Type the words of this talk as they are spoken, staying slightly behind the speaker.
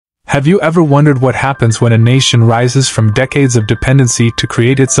Have you ever wondered what happens when a nation rises from decades of dependency to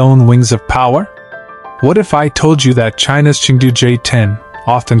create its own wings of power? What if I told you that China's Chengdu J-10,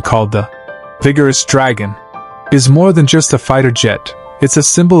 often called the Vigorous Dragon, is more than just a fighter jet? It's a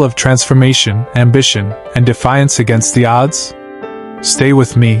symbol of transformation, ambition, and defiance against the odds? Stay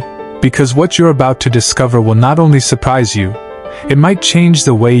with me, because what you're about to discover will not only surprise you, it might change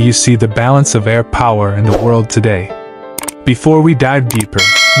the way you see the balance of air power in the world today. Before we dive deeper,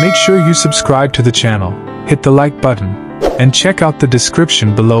 make sure you subscribe to the channel, hit the like button, and check out the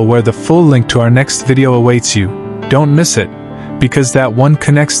description below where the full link to our next video awaits you. Don't miss it, because that one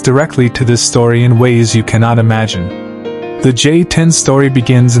connects directly to this story in ways you cannot imagine. The J-10 story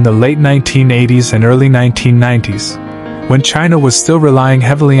begins in the late 1980s and early 1990s, when China was still relying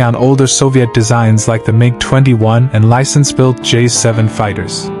heavily on older Soviet designs like the MiG-21 and license-built J-7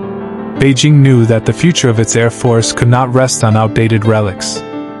 fighters. Beijing knew that the future of its air force could not rest on outdated relics.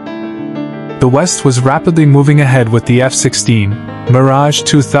 The West was rapidly moving ahead with the F-16, Mirage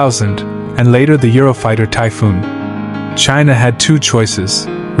 2000, and later the Eurofighter Typhoon. China had two choices: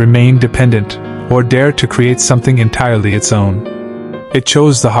 remain dependent, or dare to create something entirely its own. It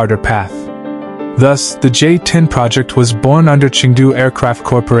chose the harder path. Thus, the J-10 project was born under Chengdu Aircraft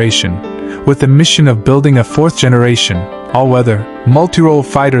Corporation, with the mission of building a fourth-generation, all-weather, multirole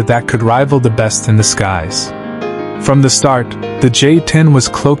fighter that could rival the best in the skies. From the start, the J-10 was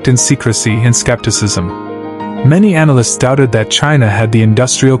cloaked in secrecy and skepticism. Many analysts doubted that China had the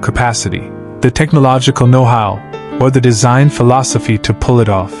industrial capacity, the technological know-how, or the design philosophy to pull it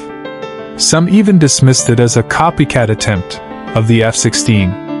off. Some even dismissed it as a copycat attempt of the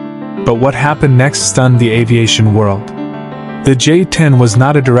F-16. But what happened next stunned the aviation world. The J-10 was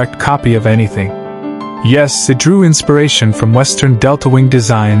not a direct copy of anything. Yes, it drew inspiration from Western delta-wing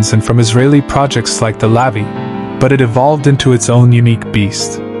designs and from Israeli projects like the Lavi, but it evolved into its own unique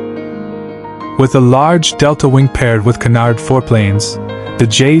beast. With a large delta wing paired with canard foreplanes, the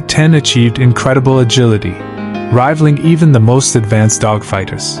J-10 achieved incredible agility, rivaling even the most advanced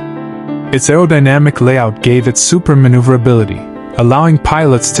dogfighters. Its aerodynamic layout gave it super maneuverability, allowing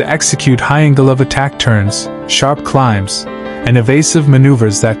pilots to execute high angle-of-attack turns, sharp climbs, and evasive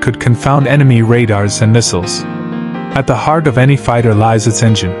maneuvers that could confound enemy radars and missiles. At the heart of any fighter lies its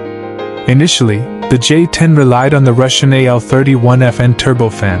engine. Initially, the J-10 relied on the Russian AL-31FN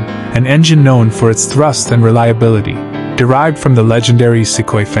turbofan, an engine known for its thrust and reliability, derived from the legendary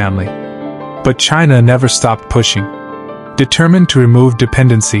Sukhoi family. But China never stopped pushing. Determined to remove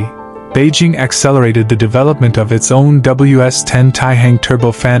dependency, Beijing accelerated the development of its own WS-10 Taihang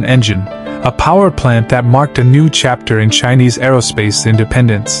turbofan engine, a power plant that marked a new chapter in Chinese aerospace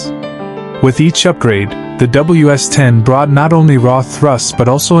independence. With each upgrade, the WS-10 brought not only raw thrust but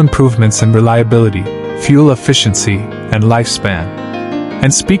also improvements in reliability, fuel efficiency, and lifespan.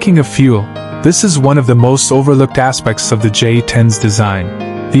 And speaking of fuel, this is one of the most overlooked aspects of the J-10's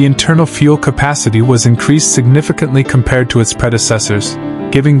design. The internal fuel capacity was increased significantly compared to its predecessors,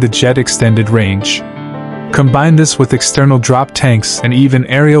 giving the jet extended range. Combine this with external drop tanks and even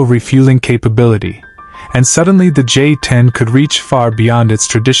aerial refueling capability, and suddenly the J-10 could reach far beyond its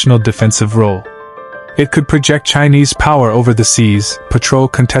traditional defensive role. It could project Chinese power over the seas, patrol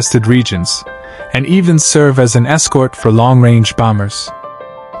contested regions, and even serve as an escort for long-range bombers.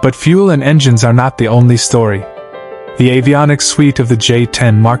 But fuel and engines are not the only story. The avionics suite of the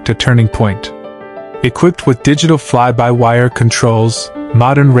J-10 marked a turning point. Equipped with digital fly-by-wire controls,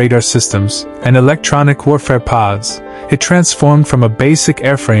 modern radar systems, and electronic warfare pods, it transformed from a basic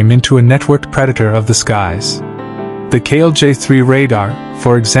airframe into a networked predator of the skies. The KLJ-3 radar,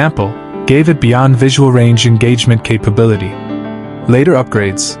 for example, gave it beyond visual range engagement capability. Later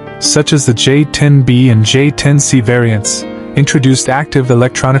upgrades, such as the J-10B and J-10C variants, introduced active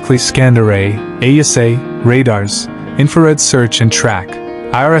electronically scanned array, AESA, radars, infrared search and track,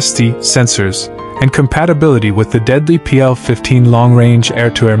 IRST sensors, and compatibility with the deadly PL-15 long-range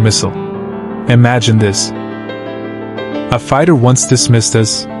air-to-air missile. Imagine this. A fighter once dismissed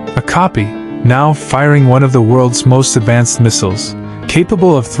as a copy, now firing one of the world's most advanced missiles,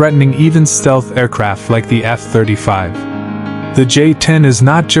 capable of threatening even stealth aircraft like the F-35. The J-10 is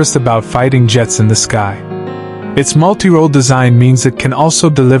not just about fighting jets in the sky. Its multi-role design means it can also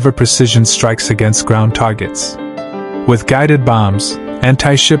deliver precision strikes against ground targets. With guided bombs,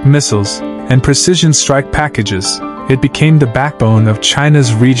 anti-ship missiles, and precision strike packages, it became the backbone of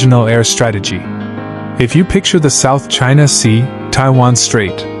China's regional air strategy. If you picture the South China Sea, Taiwan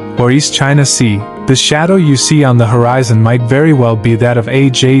Strait, or East China Sea, the shadow you see on the horizon might very well be that of a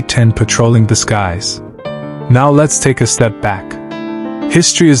J-10 patrolling the skies. Now let's take a step back.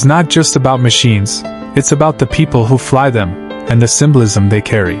 History is not just about machines, it's about the people who fly them, and the symbolism they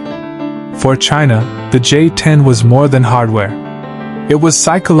carry. For China, the J-10 was more than hardware. It was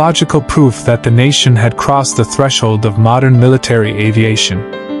psychological proof that the nation had crossed the threshold of modern military aviation.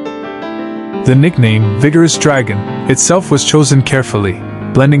 The nickname, Vigorous Dragon, itself was chosen carefully,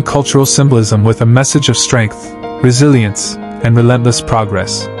 blending cultural symbolism with a message of strength, resilience, and relentless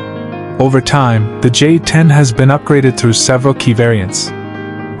progress. Over time, the J-10 has been upgraded through several key variants.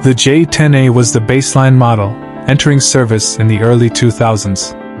 The J-10A was the baseline model, entering service in the early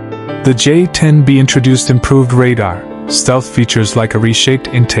 2000s. The J-10B introduced improved radar, stealth features like a reshaped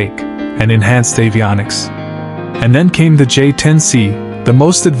intake, and enhanced avionics. And then came the J-10C, the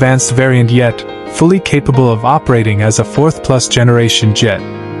most advanced variant yet, fully capable of operating as a fourth-plus generation jet,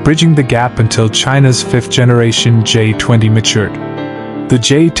 bridging the gap until China's fifth-generation J-20 matured. The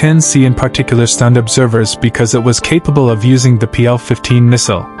J-10C in particular stunned observers because it was capable of using the PL-15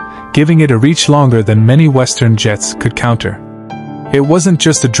 missile, giving it a reach longer than many Western jets could counter. It wasn't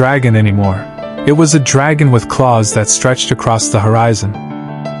just a dragon anymore. It was a dragon with claws that stretched across the horizon.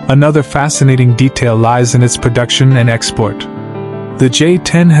 Another fascinating detail lies in its production and export. The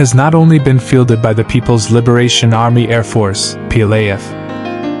J-10 has not only been fielded by the People's Liberation Army Air Force, PLAF,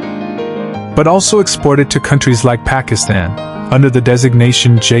 but also exported to countries like Pakistan, under the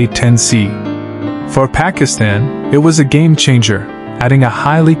designation J-10C. For Pakistan, it was a game-changer, adding a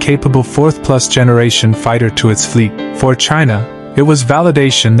highly capable fourth-plus generation fighter to its fleet. For China, it was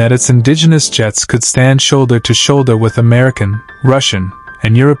validation that its indigenous jets could stand shoulder to shoulder with American, Russian,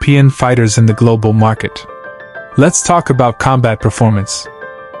 and European fighters in the global market. Let's talk about combat performance.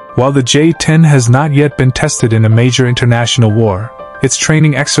 While the J-10 has not yet been tested in a major international war, its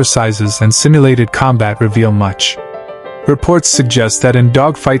training exercises and simulated combat reveal much. Reports suggest that in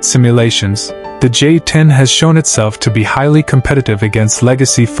dogfight simulations, the J-10 has shown itself to be highly competitive against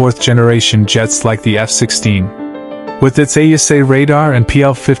legacy fourth-generation jets like the F-16. With its AESA radar and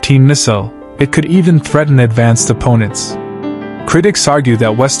PL-15 missile, it could even threaten advanced opponents. Critics argue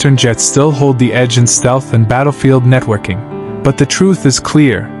that Western jets still hold the edge in stealth and battlefield networking, but the truth is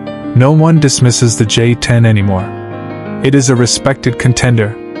clear: no one dismisses the J-10 anymore. It is a respected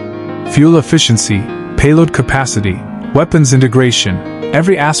contender. Fuel efficiency, payload capacity, weapons integration,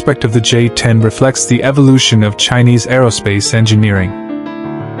 every aspect of the J-10 reflects the evolution of Chinese aerospace engineering.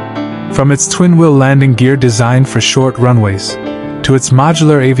 From its twin-wheel landing gear designed for short runways, to its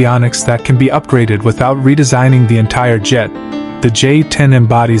modular avionics that can be upgraded without redesigning the entire jet, the J-10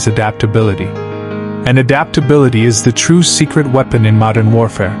 embodies adaptability. And adaptability is the true secret weapon in modern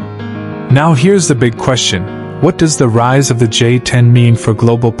warfare. Now here's the big question: what does the rise of the J-10 mean for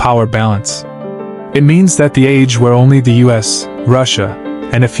global power balance? It means that the age where only the US, Russia,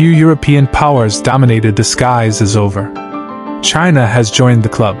 and a few European powers dominated the skies is over. China has joined the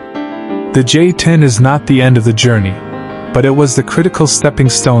club. The J-10 is not the end of the journey, but it was the critical stepping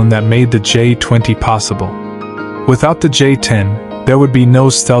stone that made the J-20 possible. Without the J-10, there would be no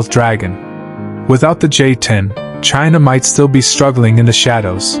stealth dragon. Without the J-10, China might still be struggling in the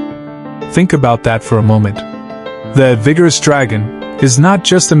shadows. Think about that for a moment. The Vigorous Dragon is not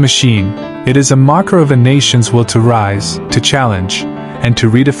just a machine, it is a marker of a nation's will to rise, to challenge, and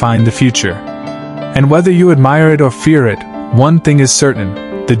to redefine the future. And whether you admire it or fear it, one thing is certain: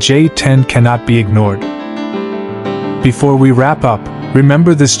 the J-10 cannot be ignored. Before we wrap up,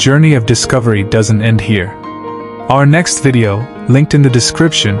 remember this journey of discovery doesn't end here. Our next video, linked in the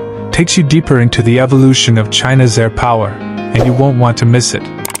description, takes you deeper into the evolution of China's air power, and you won't want to miss it.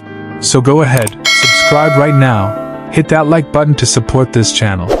 So go ahead, subscribe right now, hit that like button to support this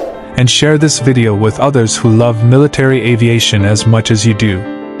channel, and share this video with others who love military aviation as much as you do.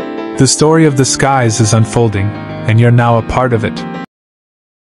 The story of the skies is unfolding, and you're now a part of it.